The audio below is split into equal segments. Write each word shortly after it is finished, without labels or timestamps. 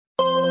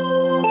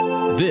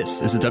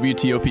This is a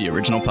WTOP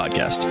original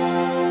podcast.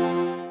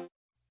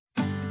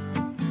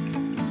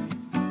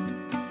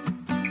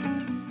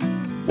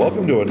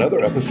 Welcome to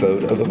another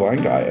episode of The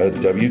Vine Guy, a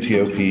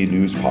WTOP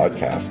news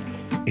podcast.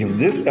 In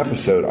this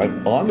episode,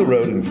 I'm on the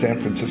road in San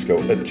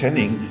Francisco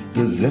attending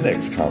the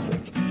Zinfandel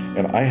conference,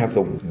 and I have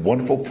the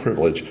wonderful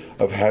privilege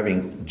of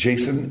having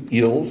Jason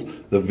Eells,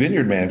 the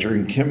vineyard manager,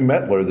 and Kim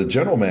Mettler, the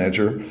general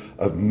manager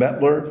of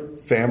Mettler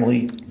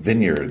Family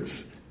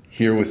Vineyards,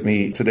 here with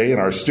me today in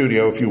our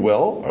studio, if you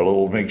will, our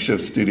little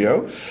makeshift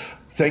studio.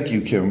 Thank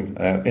you, Kim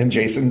and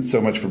Jason, so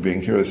much for being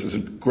here. This is a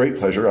great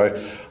pleasure.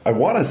 I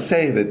want to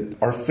say that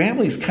our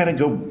families kind of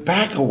go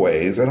back a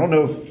ways. I don't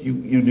know if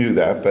you knew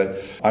that,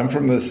 but I'm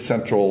from the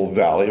Central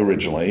Valley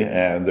originally,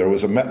 and there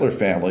was a Mettler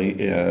family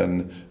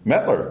in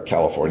Mettler,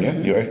 California.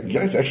 You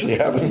guys actually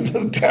have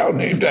a town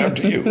named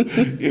after you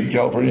in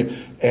California.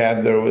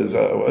 And there was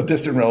a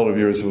distant relative of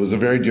yours who was a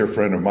very dear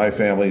friend of my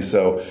family.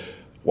 So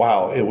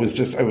wow, I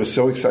was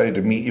so excited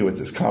to meet you at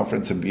this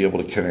conference and be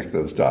able to connect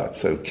those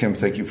dots. So, Kim,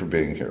 thank you for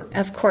being here.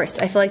 Of course.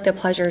 I feel like the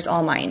pleasure is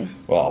all mine.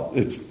 Well,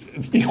 it's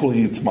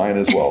mine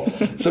as well.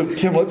 So,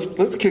 Kim,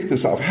 let's kick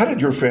this off. How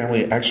did your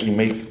family actually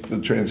make the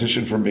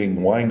transition from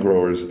being wine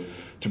growers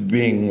to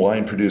being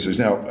wine producers?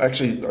 Now,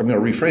 actually, I'm going to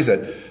rephrase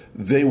that.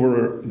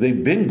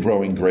 They've been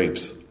growing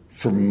grapes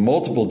for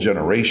multiple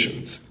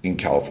generations in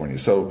California.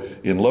 So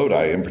in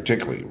Lodi in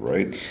particular,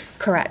 right?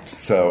 Correct.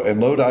 So, and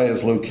Lodi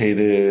is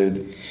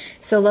located...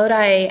 So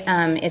Lodi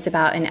is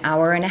about an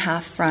hour and a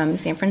half from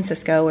San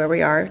Francisco, where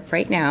we are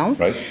right now.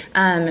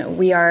 Right.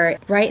 We are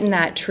right in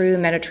that true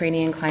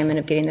Mediterranean climate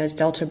of getting those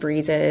delta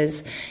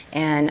breezes.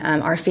 And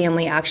our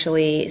family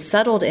actually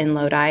settled in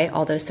Lodi,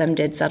 although some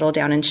did settle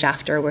down in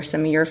Shafter, where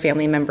some of your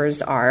family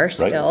members are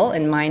still, right,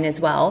 and mine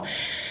as well.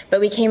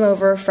 But we came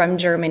over from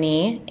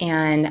Germany,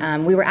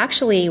 and we were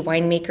actually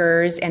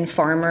winemakers and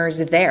farmers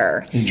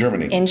there. In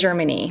Germany? In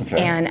Germany.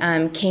 Okay.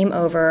 And came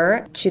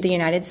over to the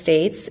United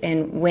States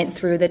and went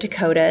through the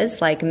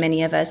Dakotas, like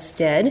many of us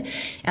did.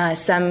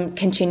 Some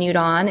continued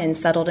on and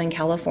settled in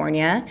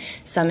California,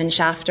 some in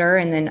Shafter,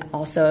 and then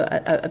also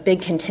a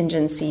big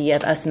contingency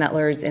of us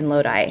Mettlers in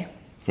Lodi.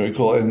 Very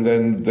cool. And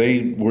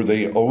then were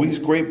they always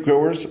grape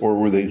growers,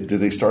 or did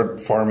they start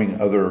farming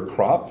other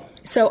crop?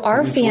 So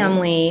our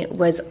family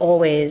was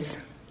always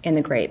in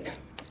the grape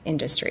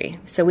industry.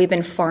 So we've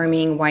been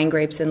farming wine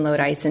grapes in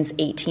Lodi since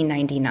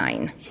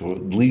 1899. So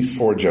at least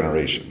 4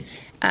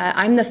 generations.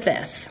 I'm the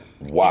 5th.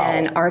 Wow.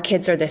 And our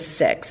kids are the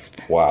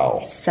 6th. Wow.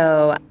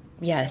 So,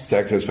 yes.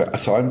 That goes back.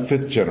 So I'm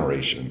 5th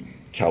generation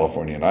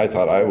Californian. I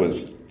thought I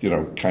was,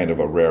 kind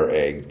of a rare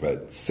egg,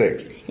 but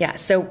 6th. Yeah.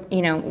 So,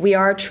 we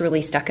are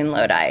truly stuck in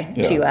Lodi,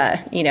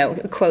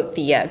 to, quote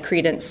the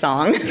Creedence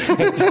song.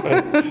 That's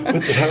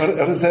right.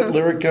 How does that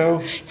lyric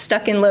go?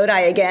 Stuck in Lodi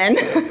again.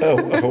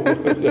 Oh,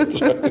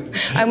 that's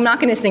right. I'm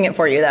not going to sing it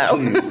for you, though.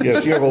 Please.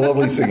 Yes, you have a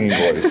lovely singing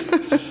voice.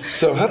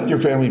 So how did your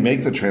family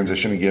make the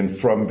transition again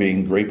from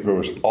being grape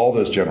growers all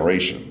those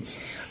generations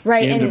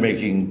into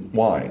making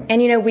wine?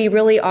 And, we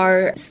really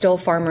are still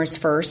farmers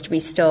first. We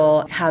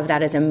still have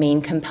that as a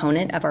main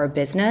component of our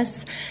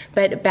business.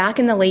 But back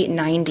in the late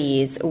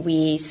 90s,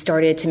 we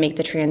started to make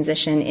the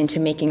transition into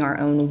making our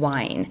own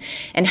wine.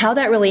 And how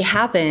that really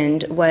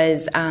happened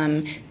was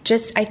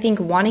just, I think,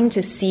 wanting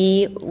to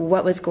see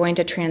what was going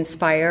to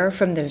transpire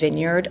from the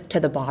vineyard to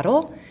the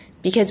bottle.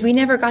 Because we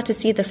never got to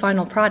see the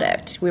final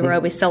product. We were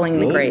always selling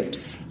the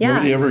grapes.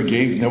 Yeah.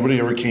 Nobody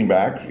ever came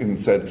back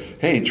and said,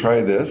 hey,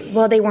 try this?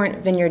 Well, they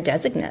weren't vineyard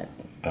designate.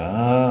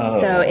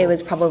 Oh. So it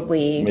was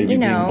probably, maybe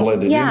being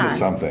blended into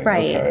something.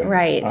 Right, okay.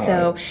 right. All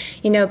so,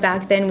 right.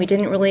 Back then we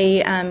didn't really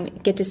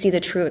get to see the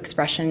true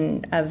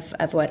expression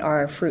of what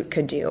our fruit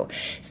could do.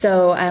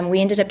 So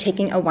we ended up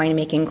taking a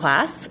winemaking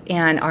class,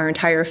 and our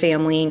entire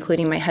family,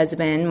 including my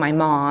husband, my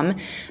mom,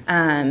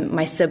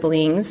 my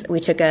siblings, we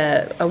took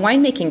a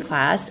winemaking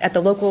class at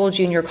the local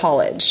junior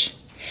college.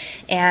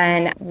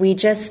 And we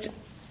just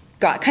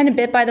got kind of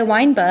bit by the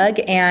wine bug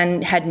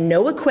and had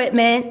no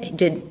equipment,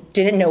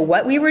 didn't know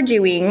what we were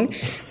doing,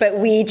 but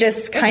we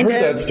just kind of,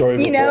 that story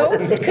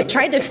before.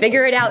 tried to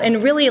figure it out,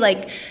 and really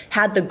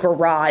had the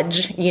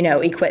garage,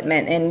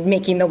 equipment and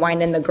making the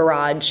wine in the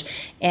garage.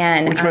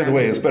 And which, by the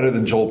way, is better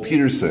than Joel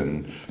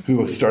Peterson,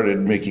 who started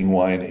making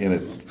wine in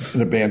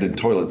an abandoned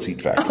toilet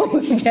seat factory. Oh,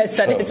 yes,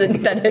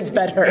 that is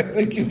better. I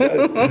think you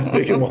guys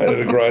making wine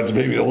in a garage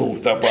maybe a little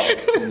step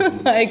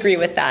up. I agree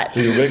with that. So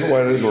you're making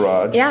wine in the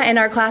garage. Yeah, and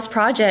our class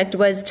project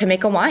was to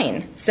make a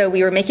wine. So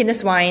we were making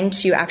this wine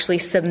to actually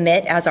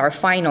submit as our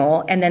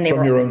final, and then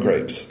from your own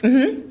grapes.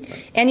 Mm-hmm.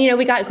 And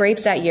we got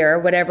grapes that year,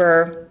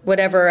 whatever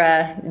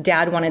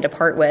Dad wanted to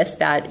part with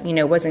that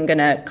wasn't going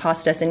to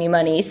cost us any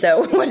money.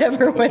 So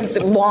whatever was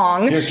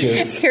long, here,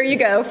 kids, here you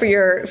go for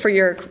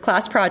your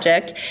class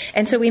project.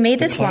 And so we made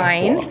this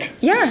wine. Block.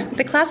 Yeah,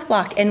 the class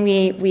block, and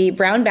we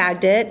brown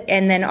bagged it,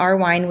 and then our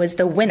wine was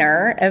the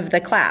winner of the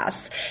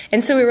class.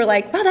 And so we were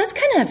like, wow, that's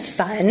kind of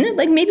fun.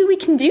 Like maybe we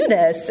can do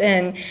this.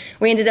 And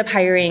we ended up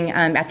hiring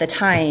at the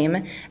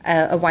time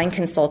a wine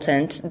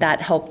consultant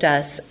that helped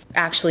us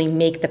actually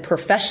make the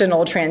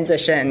professional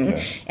transition.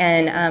 Yeah.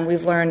 And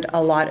we've learned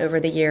a lot over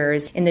the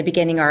years. In the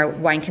beginning, our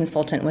wine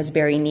consultant was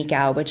Barry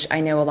Nikow, which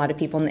I know a lot of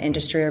people in the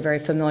industry are very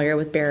familiar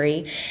with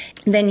Barry.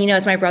 Then,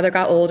 as my brother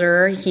got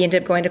older, he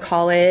ended up going to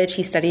college.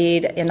 He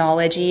studied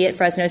enology at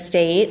Fresno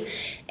State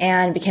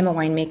and became a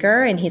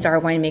winemaker, and he's our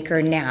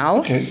winemaker now.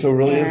 Okay, so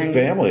really is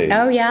family.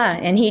 Oh, yeah.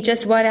 And he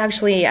just won,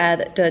 actually,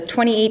 the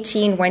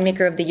 2018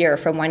 Winemaker of the Year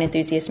from Wine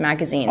Enthusiast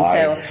magazine.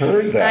 I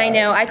heard that. I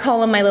know. I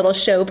call him my little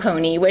show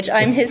pony, which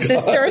I'm his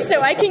sister,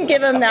 so I can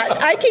give him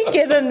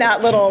that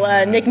little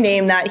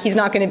nickname that he's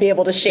not going to be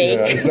able to shake.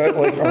 Yeah, is that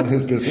like on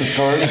his business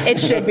card? It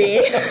should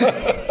be.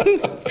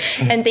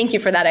 And thank you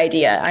for that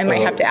idea. I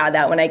might have to add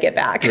that when I get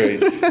back.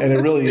 Great. And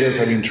it really is,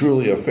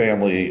 truly a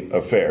family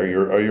affair.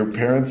 Are your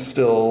parents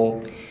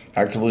still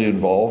actively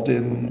involved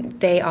in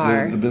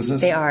the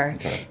business? They are.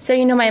 Okay.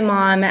 So, my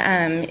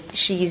mom,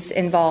 she's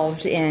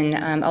involved in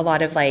a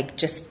lot of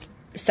just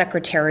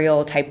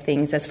secretarial type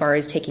things as far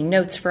as taking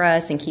notes for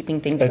us and keeping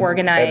things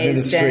organized.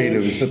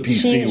 Administrative is the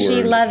PC word.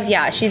 She loves,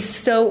 she's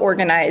so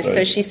organized. Right.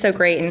 So she's so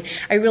great. And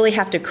I really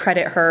have to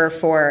credit her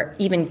for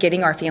even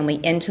getting our family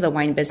into the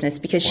wine business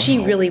because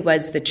she really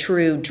was the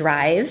true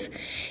drive.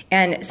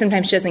 And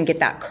sometimes she doesn't get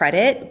that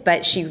credit,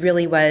 but she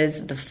really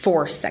was the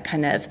force that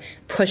kind of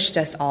pushed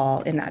us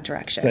all in that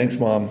direction. Thanks,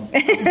 Mom.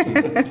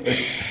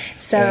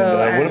 So,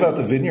 and what about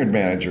the vineyard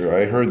manager?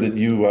 I heard that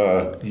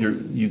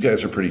you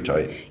guys are pretty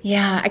tight.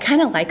 Yeah, I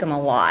kind of like him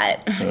a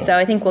lot. Yeah. So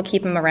I think we'll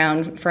keep him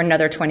around for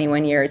another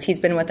 21 years. He's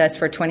been with us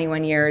for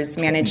 21 years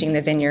managing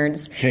the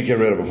vineyards. Can't get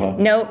rid of him, huh?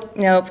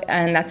 Nope.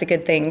 And that's a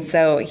good thing.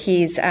 So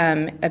he's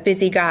a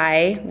busy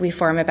guy. We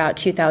farm about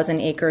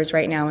 2,000 acres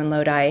right now in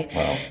Lodi.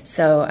 Wow.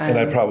 So, and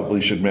I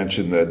probably should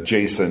mention that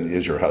Jason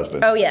is your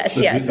husband. Oh, yes.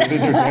 The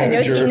vineyard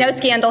manager. No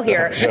scandal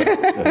here.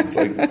 Yeah. It's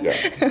like,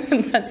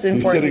 That's important.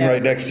 He's sitting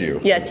right next to you.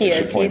 Yes, he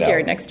is. He's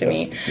here next to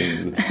me.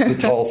 The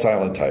tall,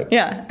 silent type.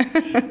 Yeah.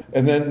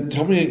 And then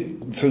tell me,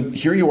 so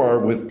here you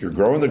are you're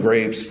growing the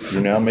grapes,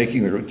 you're now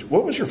making the grapes.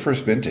 What was your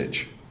first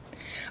vintage?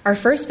 Our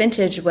first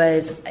vintage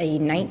was a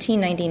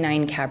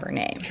 1999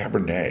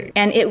 Cabernet.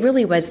 And it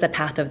really was the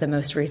path of the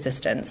most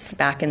resistance.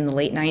 Back in the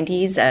late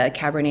 90s, a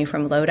Cabernet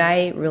from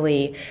Lodi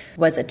really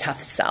was a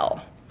tough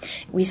sell.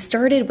 We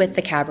started with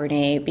the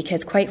Cabernet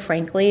because, quite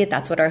frankly,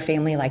 that's what our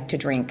family liked to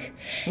drink.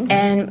 Mm-hmm.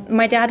 And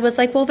my dad was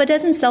like, well, if it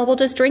doesn't sell, we'll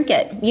just drink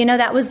it.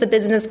 That was the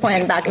business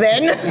plan back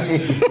then.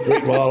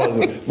 Great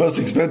model. Most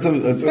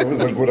expensive. It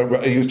was like when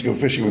I used to go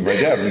fishing with my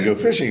dad. When we go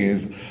fishing,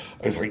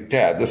 I was like,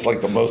 Dad, this is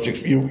like the most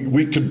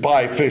we could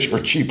buy fish for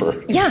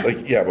cheaper. Yeah. It's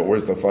like, yeah, but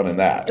where's the fun in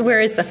that?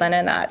 Where is the fun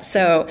in that?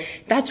 So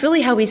that's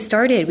really how we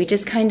started. We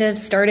just kind of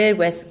started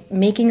with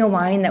making a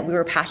wine that we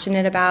were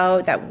passionate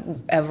about, a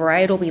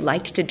varietal we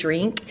liked to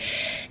drink.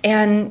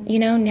 And,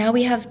 now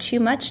we have too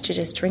much to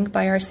just drink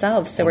by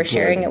ourselves. So we're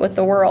sharing it with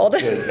the world.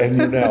 Good. And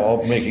you're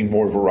now making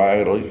more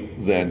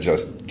varietal than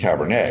just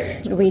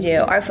Cabernet. We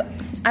do.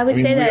 I would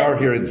say that we are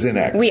here at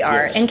Zinex. We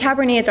are. Yes. And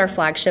Cabernet is our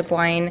flagship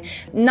wine.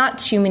 Not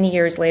too many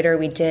years later,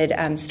 we did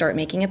start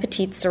making a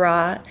Petit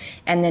Syrah,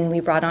 and then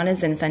we brought on a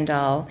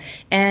Zinfandel.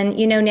 And,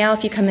 now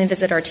if you come and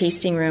visit our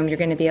tasting room, you're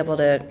going to be able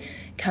to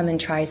come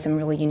and try some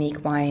really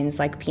unique wines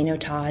like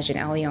Pinotage and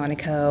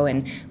Aglianico,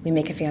 and we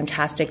make a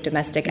fantastic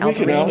domestic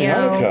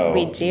Albarino.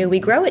 We do. We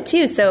grow it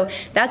too. So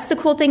that's the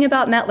cool thing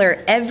about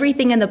Mettler.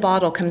 Everything in the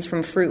bottle comes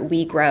from fruit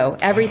we grow.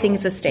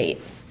 Everything's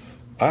estate.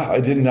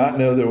 I did not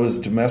know there was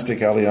domestic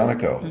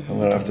Aglianico. Mm-hmm. I'm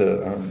going to have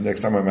to,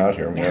 next time I'm out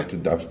here, I'm going to have to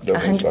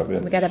definitely stop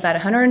in. We got about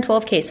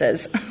 112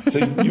 cases. So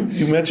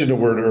you mentioned a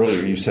word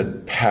earlier. You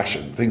said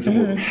passion, things that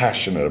we're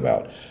passionate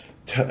about.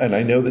 And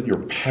I know that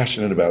you're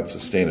passionate about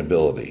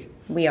sustainability.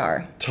 We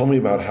are. Tell me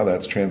about how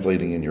that's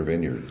translating in your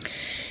vineyard.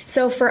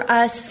 So for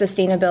us,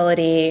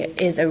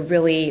 sustainability is a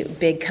really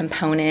big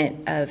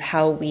component of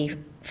how we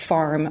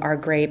farm our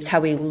grapes, how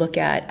we look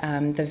at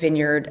the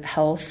vineyard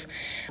health.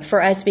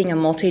 For us, being a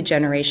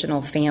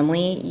multi-generational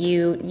family,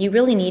 you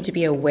really need to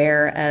be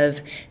aware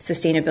of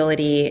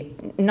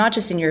sustainability, not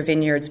just in your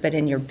vineyards, but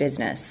in your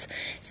business.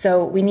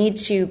 So we need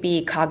to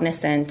be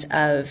cognizant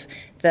of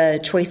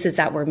the choices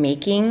that we're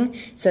making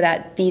so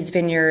that these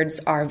vineyards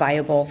are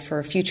viable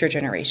for future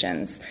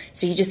generations.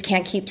 So you just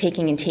can't keep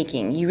taking and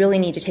taking. You really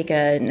need to take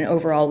an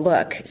overall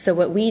look. So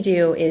what we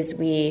do is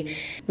we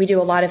do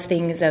a lot of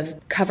things of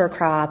cover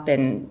crop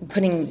and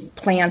putting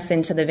plants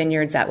into the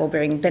vineyards that will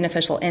bring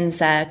beneficial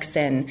insects.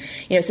 And,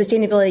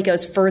 sustainability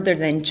goes further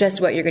than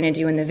just what you're going to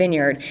do in the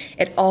vineyard.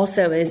 It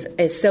also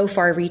is so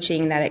far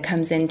reaching that it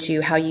comes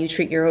into how you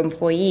treat your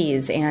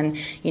employees and,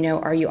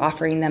 are you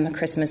offering them a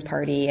Christmas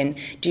party, and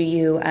do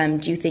you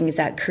do things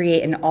that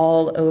create an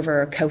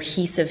all-over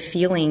cohesive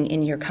feeling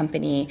in your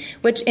company,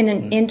 which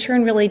in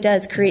turn really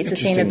does create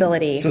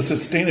sustainability. So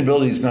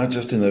sustainability is not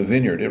just in the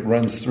vineyard. It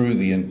runs through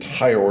the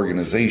entire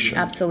organization.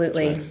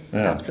 Absolutely. Right. Yeah.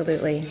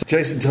 Absolutely. So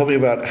Jason, tell me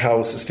about how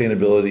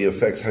sustainability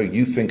affects how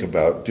you think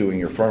about doing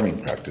your farming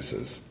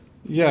practices.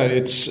 Yeah,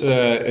 it's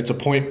a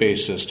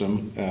point-based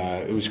system.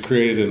 It was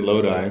created in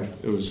Lodi.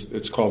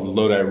 It's called the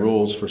Lodi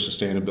Rules for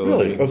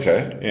Sustainability. Really?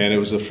 Okay. And it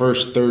was the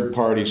first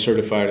third-party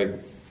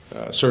certified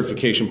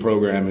certification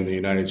program in the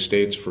United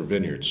States for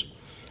vineyards.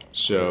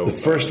 So The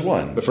first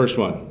one? The first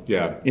one,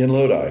 yeah. In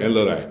Lodi? In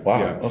Lodi. Wow,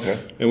 yeah. okay.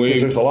 And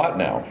because there's a lot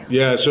now.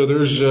 Yeah, so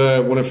there's,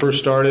 when it first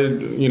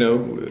started,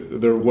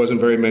 there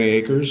wasn't very many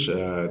acres.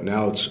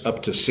 Now it's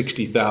up to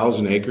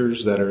 60,000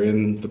 acres that are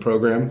in the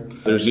program.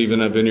 There's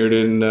even a vineyard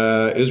in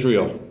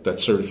Israel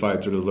that's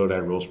certified through the Lodi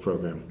Rules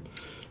program.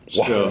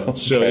 Wow.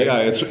 So okay. yeah,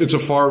 it's a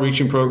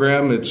far-reaching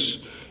program.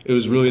 It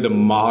was really the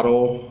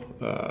model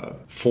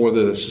for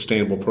the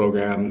sustainable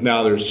program.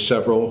 Now there's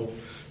several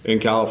in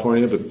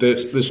California, but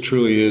this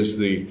truly is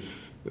the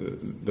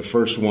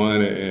first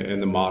one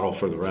and the model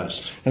for the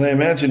rest. And I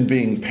imagine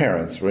being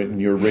parents, right, and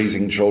you're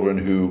raising children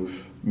who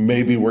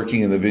may be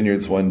working in the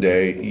vineyards one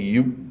day,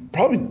 you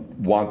probably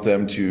want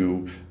them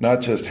to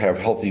not just have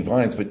healthy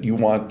vines, but you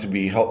want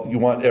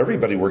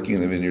everybody working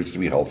in the vineyards to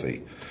be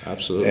healthy.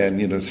 Absolutely.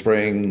 And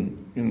spraying,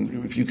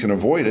 if you can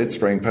avoid it,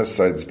 spraying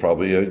pesticides is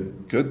probably a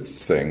good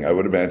thing, I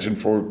would imagine,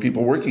 for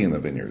people working in the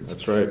vineyards.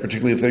 That's right.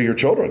 Particularly if they're your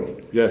children.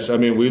 Yes, I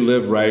mean, we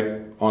live right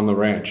on the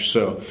ranch,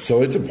 so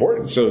it's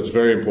important. So it's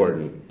very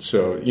important.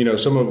 So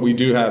we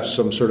do have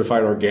some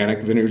certified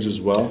organic vineyards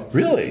as well.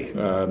 Really?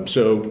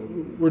 So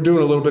we're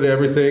doing a little bit of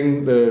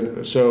everything.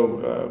 It's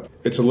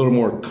a little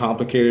more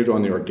complicated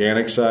on the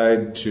organic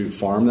side to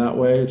farm that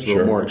way. It's a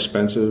little more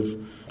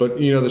expensive. But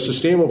the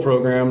sustainable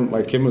program,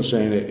 like Kim was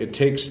saying,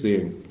 it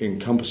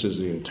encompasses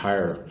the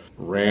entire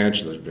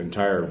ranch, the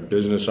entire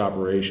business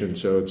operation.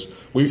 So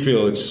we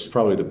feel it's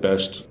probably the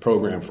best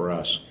program for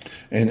us.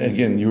 And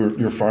again,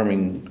 you're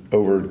farming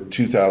over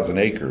 2,000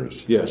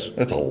 acres. Yes.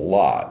 That's a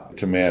lot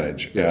to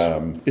manage.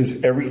 Yes.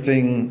 Is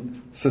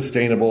everything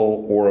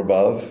sustainable or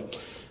above?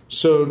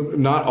 So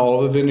not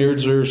all the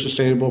vineyards are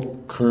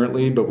sustainable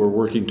currently, but we're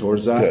working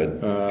towards that.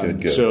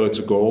 Good. So it's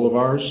a goal of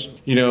ours.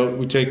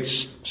 We take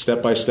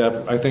step by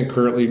step. I think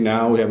currently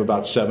now we have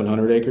about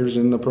 700 acres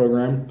in the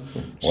program.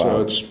 Wow.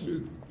 So it's,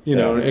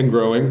 and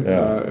growing.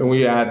 Yeah. And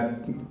we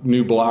add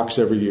new blocks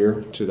every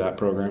year to that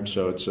program.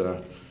 So it's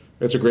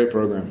a great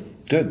program.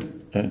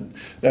 Good.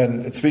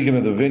 And speaking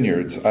of the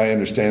vineyards, I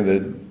understand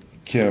that,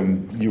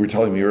 Kim, you were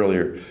telling me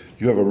earlier,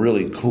 you have a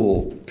really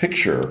cool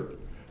picture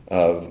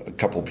of a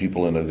couple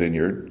people in a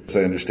vineyard. As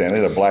I understand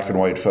it, a black and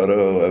white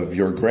photo of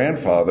your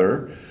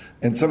grandfather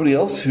and somebody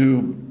else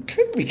who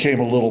kind of became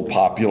a little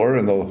popular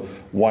in the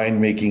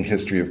winemaking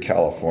history of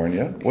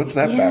California. What's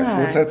that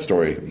What's that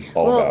story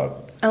all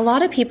about? A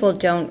lot of people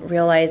don't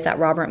realize that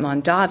Robert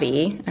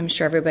Mondavi, I'm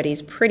sure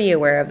everybody's pretty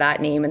aware of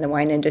that name in the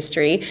wine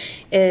industry,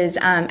 is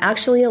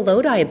actually a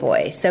Lodi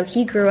boy. So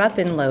he grew up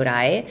in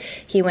Lodi.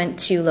 He went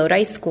to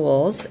Lodi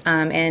schools,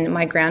 and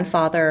my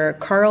grandfather,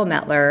 Carl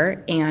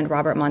Mettler, and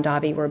Robert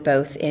Mondavi were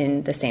both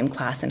in the same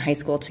class in high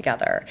school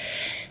together.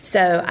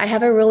 So I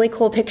have a really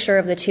cool picture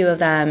of the two of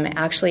them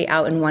actually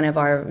out in one of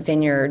our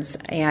vineyards,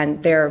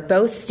 and they're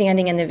both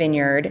standing in the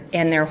vineyard,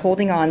 and they're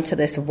holding on to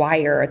this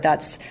wire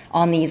that's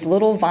on these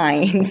little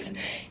vines.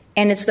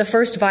 And it's the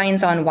first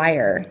vines on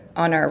wire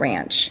on our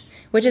ranch,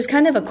 which is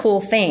kind of a cool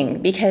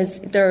thing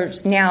because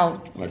there's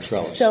now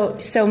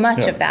so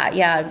much of that.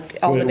 Yeah,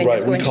 all the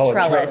vineyards going to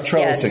trellis.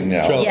 Trellising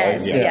now.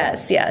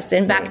 Yes.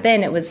 And back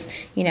then it was,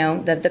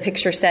 the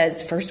picture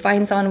says first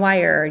vines on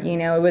wire.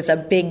 It was a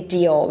big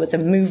deal. It was a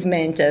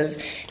movement of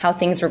how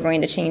things were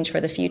going to change for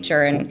the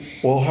future. And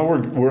how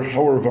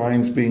were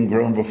vines being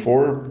grown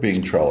before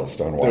being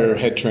trellised on wire? They're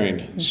head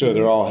trained, so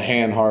they're all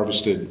hand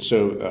harvested.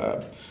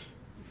 So.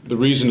 The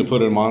reason to put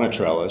them on a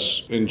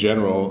trellis in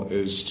general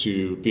is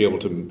to be able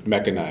to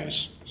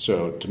mechanize,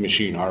 so to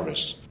machine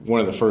harvest.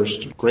 One of the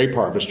first grape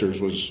harvesters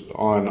was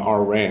on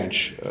our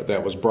ranch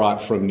that was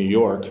brought from New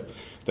York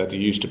that they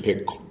used to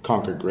pick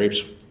Concord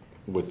grapes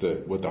with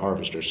the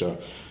harvester. So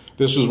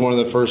this was one of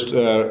the first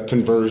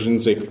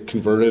conversions. They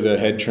converted a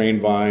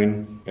head-trained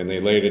vine and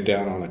they laid it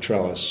down on a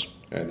trellis.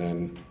 And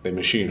then they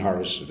machine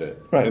harvested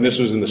it. Right. And this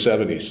was in the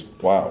 70s.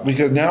 Wow.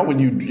 Because now when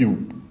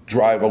you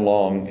drive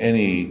along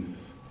any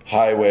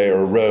highway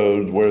or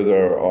road where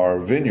there are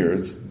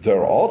vineyards,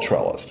 they're all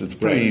trellised. It's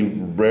pretty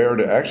rare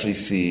to actually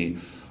see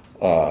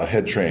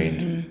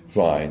head-trained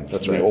vines.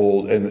 That's right.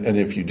 Old, and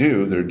if you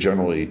do, they're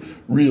generally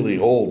really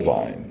old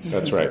vines.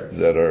 That's right.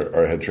 That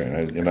are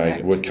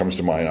head-trained. What comes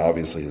to mind,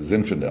 obviously, is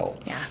Zinfandel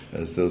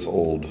as those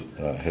old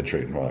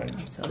head-trained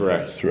vines. Absolutely.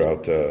 Correct.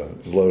 Throughout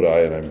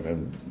Lodi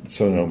and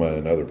Sonoma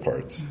and other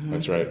parts. Mm-hmm.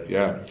 That's right,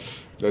 yeah.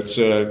 That's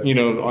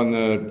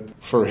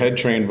for head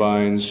trained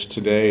vines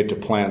today to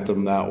plant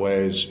them that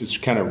way it's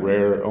kind of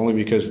rare, only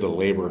because the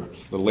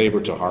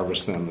labor to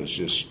harvest them is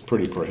just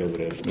pretty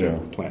prohibitive to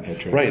plant head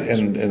trained vines.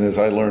 And as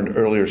I learned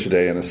earlier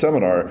today in a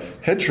seminar,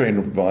 head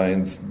trained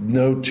vines,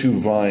 no two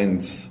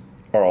vines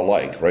are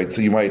alike, right?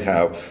 So you might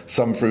have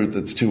some fruit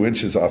that's 2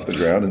 inches off the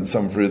ground and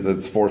some fruit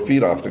that's 4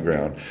 feet off the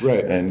ground,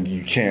 right? And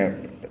you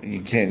can't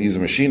use a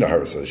machine to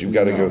harvest those. You've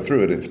got to go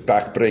through it. It's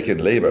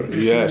backbreaking labor.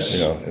 Yes.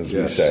 As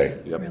we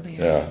say. Yep. Really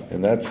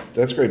and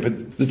that's great.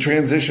 But the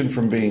transition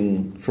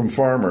from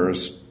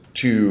farmers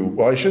to,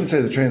 well, I shouldn't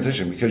say the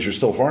transition because you're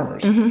still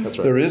farmers. That's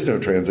right. There is no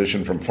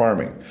transition from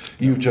farming.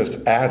 You've just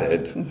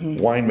added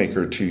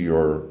winemaker to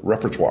your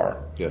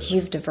repertoire. Yes.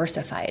 You've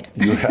diversified.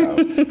 You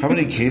have. How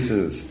many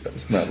cases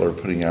is Mettler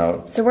putting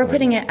out? So we're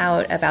putting it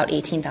out about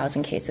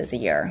 18,000 cases a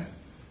year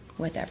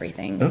with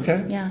everything.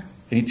 Okay. Yeah.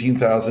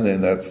 18,000,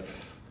 and that's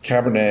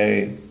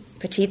Cabernet,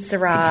 Petit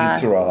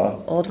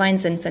Syrah, Old Vine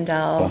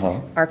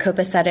Zinfandel, our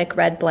Copesetic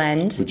red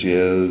blend. which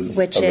is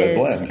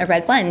a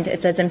red blend.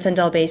 It's a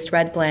Zinfandel-based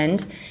red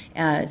blend.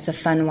 It's a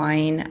fun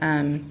wine.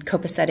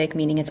 Copesetic,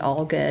 meaning it's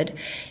all good.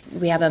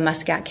 We have a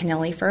Muscat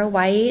Canelli for a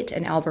white,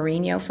 an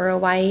Albarino for a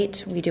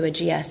white. We do a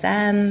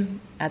GSM,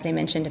 as I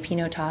mentioned, a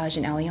Pinotage,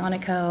 an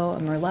Aglianico, a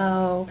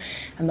Merlot,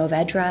 a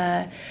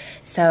Mourvedre.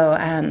 So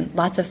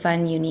lots of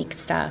fun, unique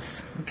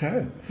stuff.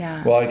 Okay.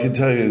 Yeah. Well, I can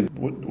tell you,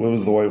 what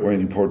was the white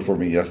wine you poured for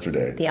me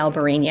yesterday? The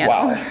Albarino.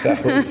 Wow,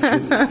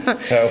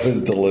 that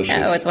was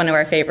delicious. Oh, it's one of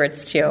our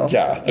favorites too.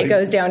 Yeah, it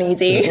goes down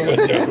easy.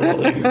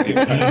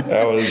 That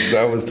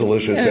was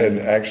delicious and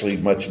actually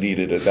much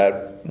needed at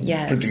that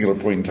particular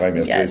point in time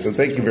yesterday. Yes. So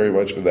thank you very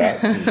much for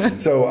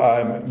that.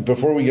 So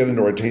before we get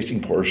into our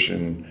tasting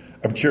portion,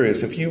 I'm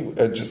curious if you,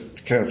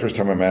 just kind of first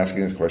time I'm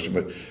asking this question,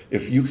 but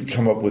if you could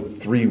come up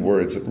with 3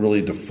 words that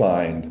really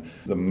defined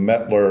the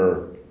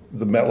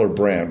Mettler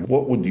brand,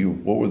 what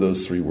would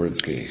those 3 words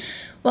be?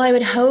 Well, I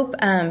would hope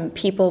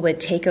people would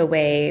take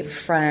away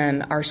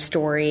from our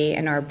story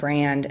and our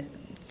brand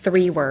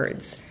 3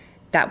 words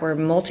that were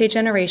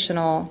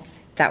multi-generational,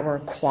 that were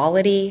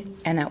quality,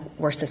 and that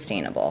were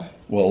sustainable.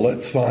 Well,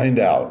 let's find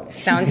out.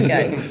 Sounds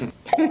good.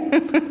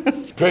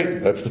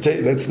 Great.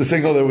 That's the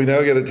signal that we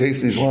now get to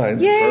taste these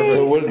wines. Yay!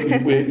 So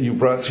you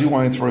brought 2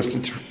 wines for us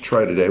to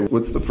try today.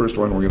 What's the first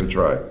one we're going to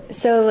try?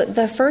 So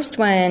the first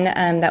one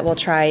that we'll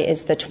try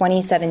is the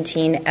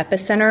 2017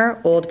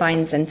 Epicenter Old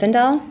Vine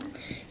Zinfandel.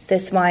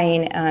 This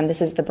wine,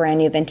 this is the brand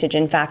new vintage.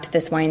 In fact,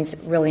 this wine's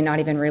really not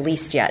even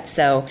released yet.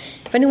 So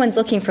if anyone's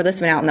looking for this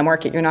one out in the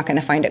market, you're not going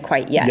to find it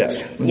quite yet.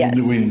 Yes.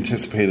 We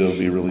anticipate it'll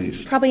be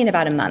released? Probably in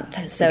about a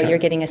month. So You're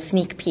getting a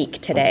sneak peek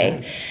today.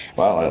 Okay.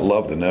 Wow, I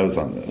love the nose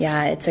on this.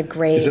 Yeah, it's a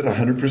great... Is it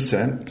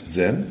 100%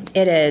 Zin?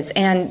 It is.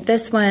 And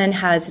this one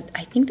has,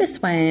 I think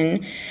this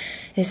one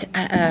is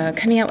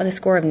coming out with a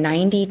score of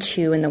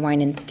 92 in the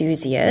Wine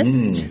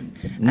Enthusiast.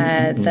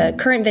 The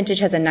current vintage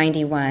has a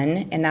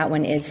 91, and that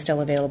one is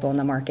still available in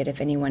the market if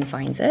anyone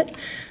finds it.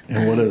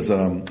 And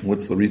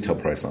what's the retail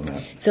price on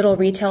that? So it'll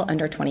retail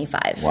under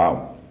 $25.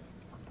 Wow.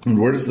 And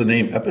where does the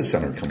name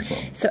Epicenter come from?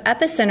 So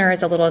Epicenter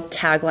is a little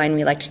tagline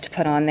we like to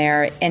put on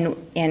there,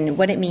 and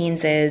what it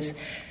means is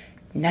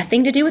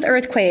nothing to do with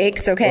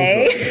earthquakes,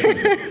 okay?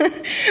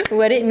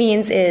 What it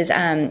means is,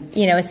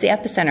 it's the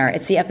epicenter.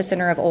 It's the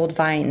epicenter of old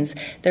vines.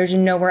 There's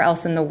nowhere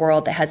else in the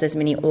world that has as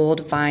many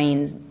old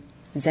vine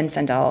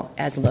Zinfandel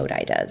as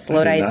Lodi does.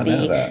 Lodi is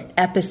the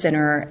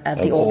epicenter of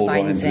the old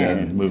vine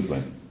Zin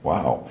movement.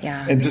 Wow.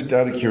 Yeah. And just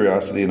out of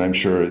curiosity, and I'm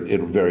sure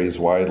it varies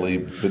widely,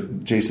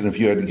 but Jason, if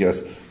you had to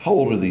guess, how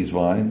old are these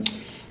vines?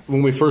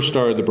 When we first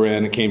started the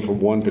brand, it came from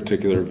one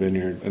particular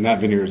vineyard, and that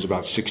vineyard is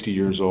about 60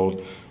 years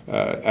old.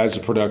 As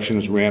the production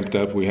was ramped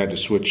up, we had to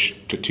switch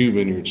to 2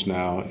 vineyards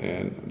now,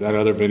 and that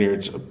other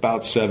vineyard's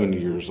about 70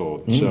 years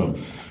old. So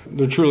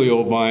they're truly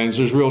old vines.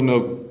 There's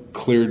no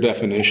clear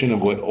definition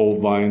of what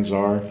old vines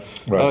are.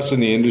 Right. Us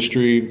in the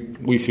industry,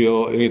 we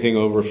feel anything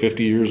over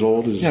 50 years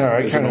old is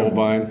an old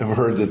vine. I've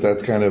heard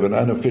that's kind of an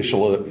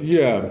unofficial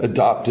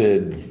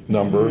adopted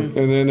number. And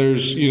then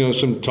there's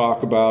some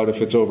talk about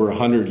if it's over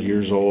 100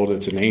 years old,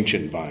 it's an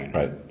ancient vine.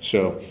 Right.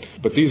 So,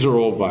 but these are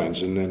old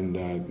vines, and then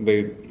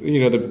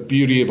the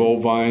beauty of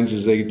old vines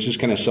is they just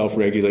kind of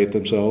self-regulate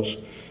themselves.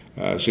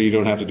 So you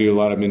don't have to do a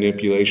lot of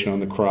manipulation on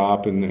the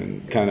crop and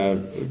then kind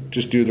of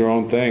just do their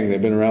own thing.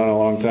 They've been around a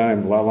long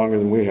time, a lot longer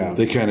than we have.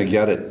 They kind of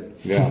get it.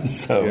 Yeah.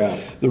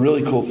 The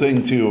really cool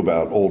thing, too,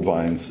 about old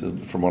vines,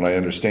 from what I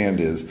understand,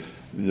 is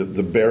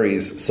the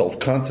berries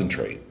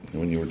self-concentrate.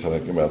 When you were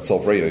talking about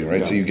self-regulating,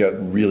 right? Yeah. So you get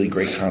really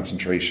great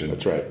concentration.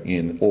 That's right.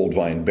 In old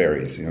vine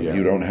berries.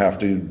 You don't have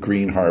to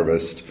green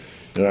harvest.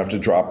 You don't have to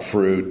drop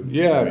fruit.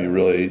 Yeah. You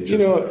really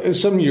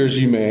just... some years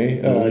you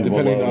may,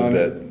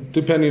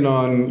 depending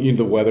on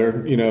the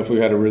weather. If we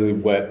had a really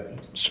wet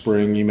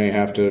spring, you may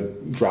have to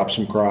drop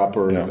some crop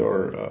or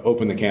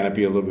open the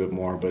canopy a little bit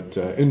more. But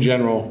in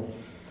general,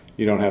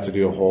 you don't have to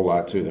do a whole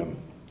lot to them.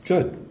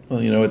 Good.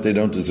 Well, you know what? They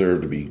don't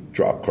deserve to be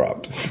drop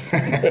cropped.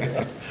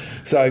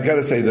 So I've got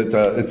to say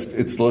that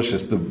it's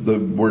delicious. The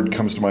word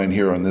comes to mind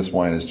here on this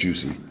wine is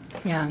juicy.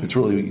 Yeah. It's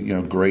really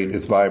great.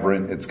 It's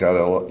vibrant. It's got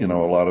a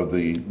lot of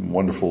the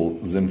wonderful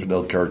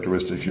Zinfandel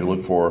characteristics you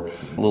look for.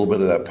 A little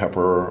bit of that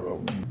pepper,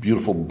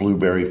 beautiful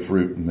blueberry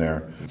fruit in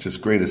there. It's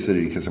just great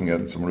acidity because I'm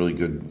getting some really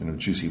good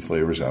juicy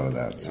flavors out of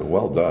that. So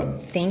well done.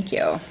 Thank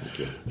you.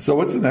 So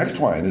what's the next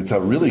wine? It's a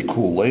really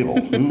cool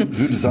label. Who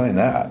designed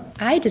that?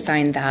 I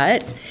designed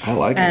that. I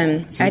like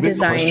it. Is it a big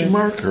question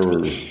mark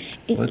or?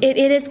 It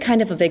is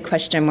kind of a big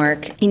question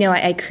mark.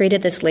 I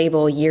created this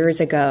label years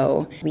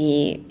ago.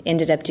 We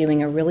ended up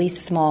doing a really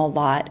small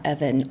lot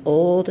of an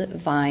old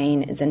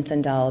vine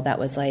Zinfandel that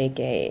was like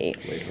a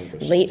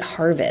late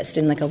harvest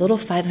in like a little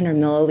 500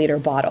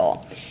 milliliter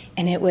bottle.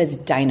 And it was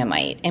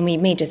dynamite. And we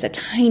made just a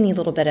tiny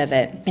little bit of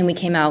it. And we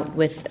came out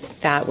with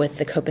that with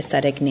the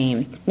Copesetic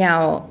name.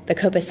 Now, the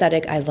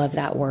Copesetic, I love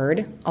that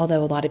word.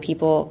 Although a lot of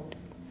people,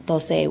 they'll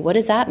say, what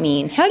does that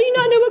mean? How do you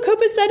not know what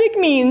copacetic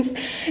means?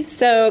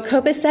 So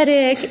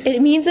copacetic,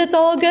 it means it's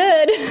all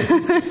good.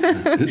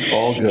 It's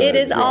all good. It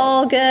is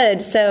all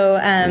good. So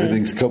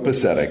everything's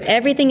copacetic.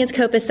 Everything is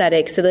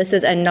copacetic. So this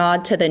is a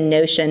nod to the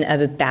notion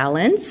of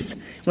balance.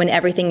 When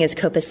everything is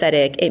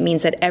copacetic, it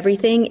means that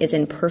everything is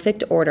in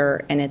perfect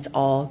order and it's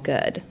all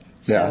good.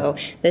 Yeah. So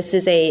this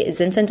is a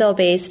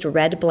Zinfandel-based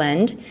red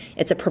blend.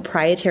 It's a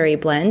proprietary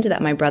blend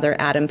that my brother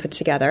Adam put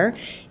together.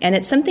 And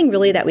it's something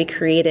really that we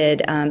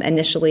created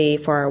initially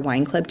for our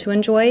wine club to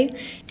enjoy.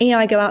 And,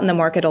 I go out in the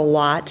market a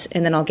lot,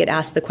 and then I'll get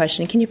asked the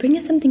question, can you bring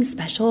us something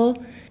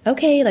special?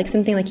 Okay, like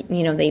something like,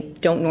 they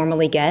don't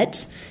normally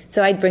get.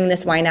 So I'd bring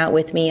this wine out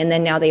with me, and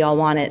then now they all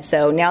want it.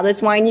 So now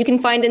this wine you can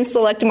find in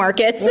select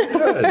markets.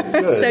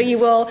 Good. So you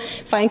will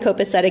find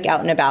Copesetic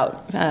out and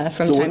about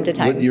from time to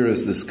time. What year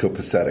is this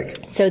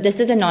Copesetic? So this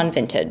is a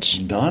non-vintage.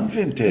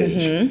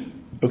 Non-vintage? Mm-hmm.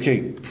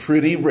 Okay,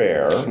 pretty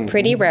rare.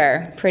 Pretty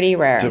rare.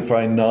 To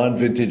find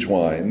non-vintage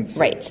wines.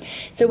 Right.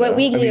 So what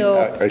we do...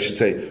 I should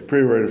say,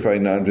 pretty rare to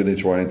find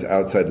non-vintage wines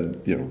outside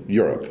of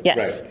Europe.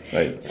 Yes.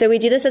 Right. So we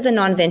do this as a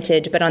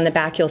non-vintage, but on the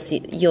back you'll see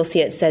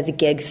it says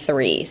Gig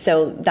 3.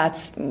 So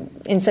that's,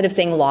 instead of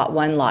saying Lot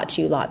 1, Lot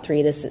 2, Lot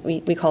 3,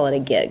 we call it a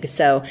gig.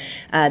 So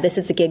this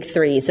is the Gig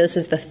 3. So this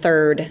is the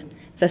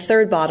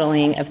third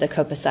bottling of the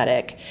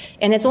Copesetic.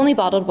 And it's only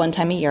bottled one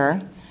time a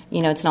year.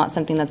 It's not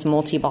something that's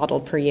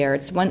multi-bottled per year.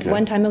 It's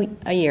one time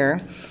a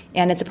year,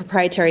 and it's a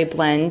proprietary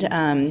blend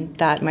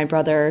that my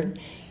brother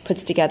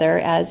puts together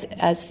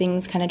as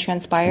things kind of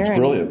transpire. It's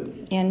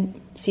brilliant.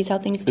 And sees how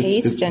things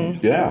taste. And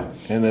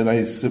then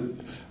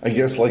I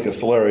guess like a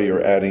Solera,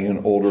 you're adding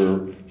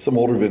some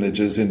older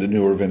vintages into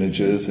newer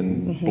vintages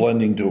and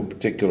blending to a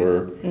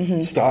particular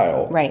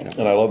style. Right.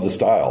 And I love the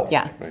style.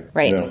 Yeah,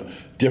 right.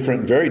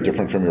 Different, very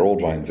different from your old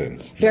Vine Zin.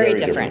 Very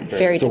different.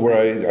 So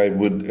where I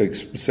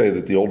would say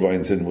that the old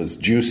Vine Zin was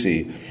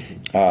juicy,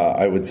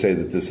 I would say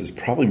that this is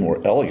probably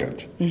more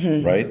elegant,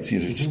 right? So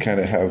you just kind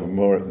of have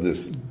more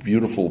this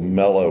beautiful,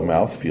 mellow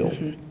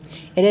mouthfeel.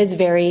 It is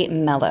very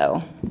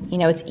mellow.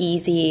 It's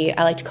easy.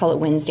 I like to call it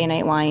Wednesday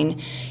night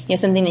wine.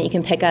 Something that you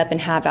can pick up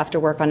and have after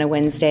work on a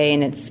Wednesday.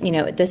 And it's,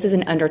 this is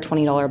an under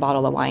 $20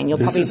 bottle of wine.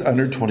 This is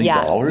under $20?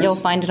 Yeah, you'll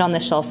find it on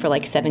the shelf for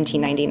like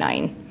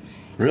 $17.99.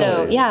 Really?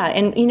 So, yeah.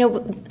 And,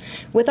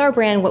 with our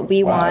brand, what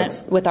we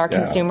want with our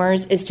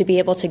consumers is to be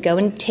able to go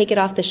and take it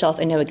off the shelf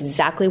and know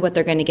exactly what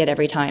they're going to get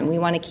every time. We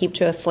want to keep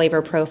to a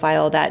flavor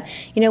profile that,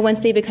 once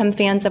they become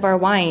fans of our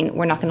wine,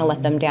 we're not going to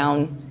let them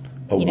down.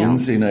 A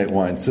Wednesday night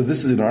wine. So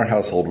this is in our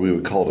household, we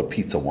would call it a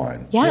pizza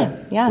wine. Yeah.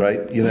 Right?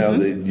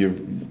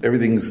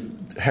 Everything's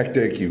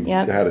hectic. You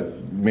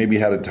maybe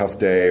had a tough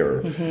day,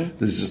 or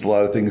there's just a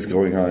lot of things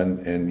going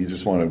on, and you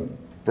just want to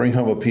bring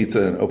home a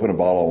pizza and open a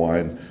bottle of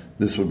wine.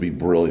 This would be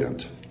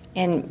brilliant.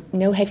 And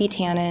no heavy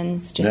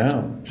tannins.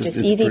 Just it's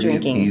easy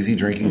drinking. It's easy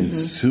drinking.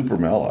 It's super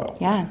mellow.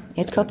 Yeah,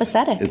 it's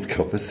copacetic. It's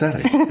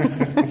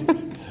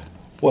copacetic.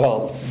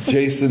 Well,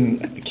 Jason,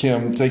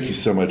 Kim, thank you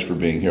so much for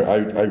being here. I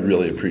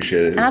really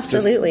appreciate it. It's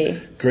Absolutely.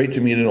 Just great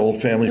to meet an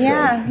old family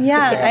friend.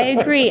 Yeah, I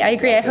agree.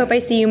 I hope I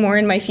see you more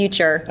in my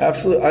future.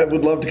 Absolutely. I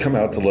would love to come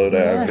out to Lodi.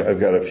 Yeah.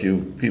 I've got a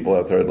few people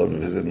out there I'd love to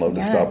visit and love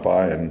to stop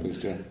by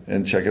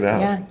and check it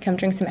out. Yeah, come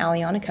drink some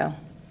Alionico.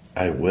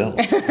 I will.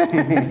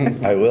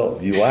 I will.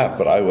 You laugh,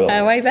 but I will.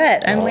 Oh, I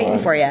bet. I'm waiting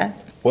for you.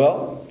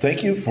 Well,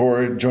 thank you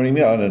for joining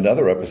me on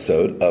another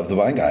episode of The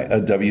Vine Guy,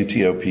 a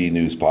WTOP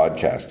news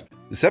podcast.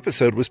 This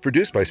episode was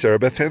produced by Sarah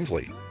Beth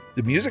Hensley.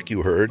 The music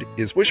you heard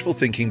is Wishful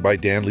Thinking by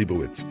Dan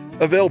Leibowitz,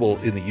 available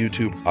in the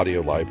YouTube audio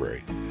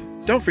library.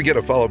 Don't forget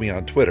to follow me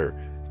on Twitter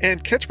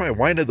and catch my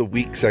Wine of the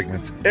Week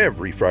segments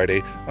every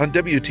Friday on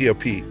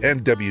WTOP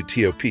and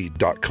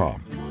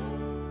WTOP.com.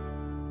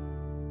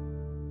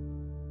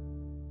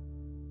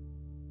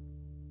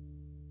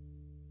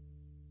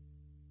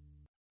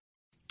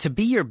 To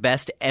be your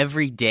best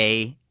every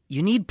day,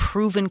 you need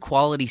proven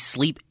quality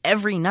sleep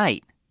every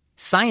night.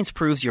 Science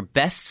proves your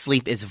best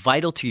sleep is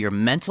vital to your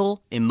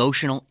mental,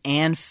 emotional,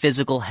 and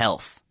physical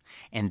health.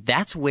 And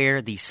that's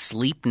where the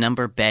Sleep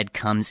Number bed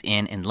comes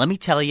in. And let me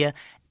tell you,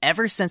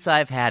 ever since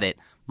I've had it,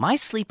 my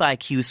sleep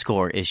IQ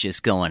score is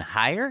just going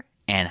higher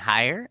and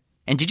higher.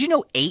 And did you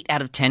know 8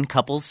 out of 10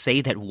 couples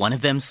say that one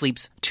of them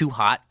sleeps too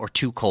hot or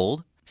too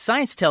cold?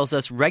 Science tells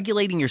us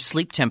regulating your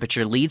sleep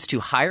temperature leads to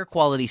higher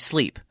quality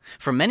sleep.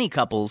 For many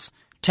couples,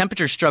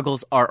 temperature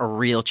struggles are a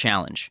real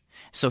challenge.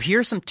 So here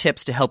are some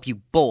tips to help you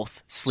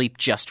both sleep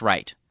just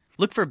right.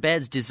 Look for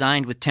beds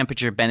designed with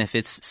temperature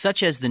benefits,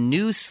 such as the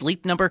new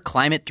Sleep Number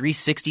Climate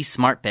 360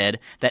 Smart Bed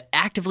that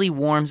actively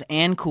warms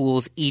and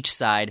cools each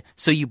side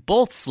so you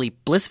both sleep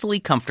blissfully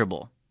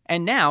comfortable.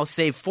 And now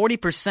save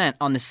 40%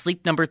 on the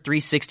Sleep Number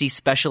 360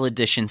 Special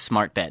Edition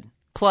Smart Bed.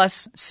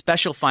 Plus,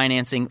 special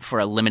financing for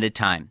a limited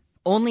time.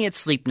 Only at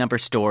Sleep Number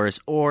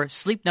stores or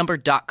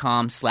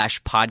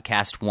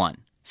sleepnumber.com/podcast1.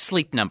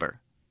 Sleep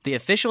Number, the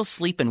official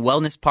sleep and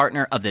wellness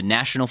partner of the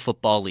National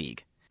Football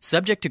League.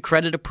 Subject to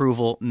credit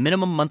approval,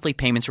 minimum monthly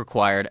payments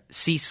required.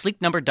 See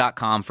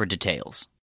sleepnumber.com for details.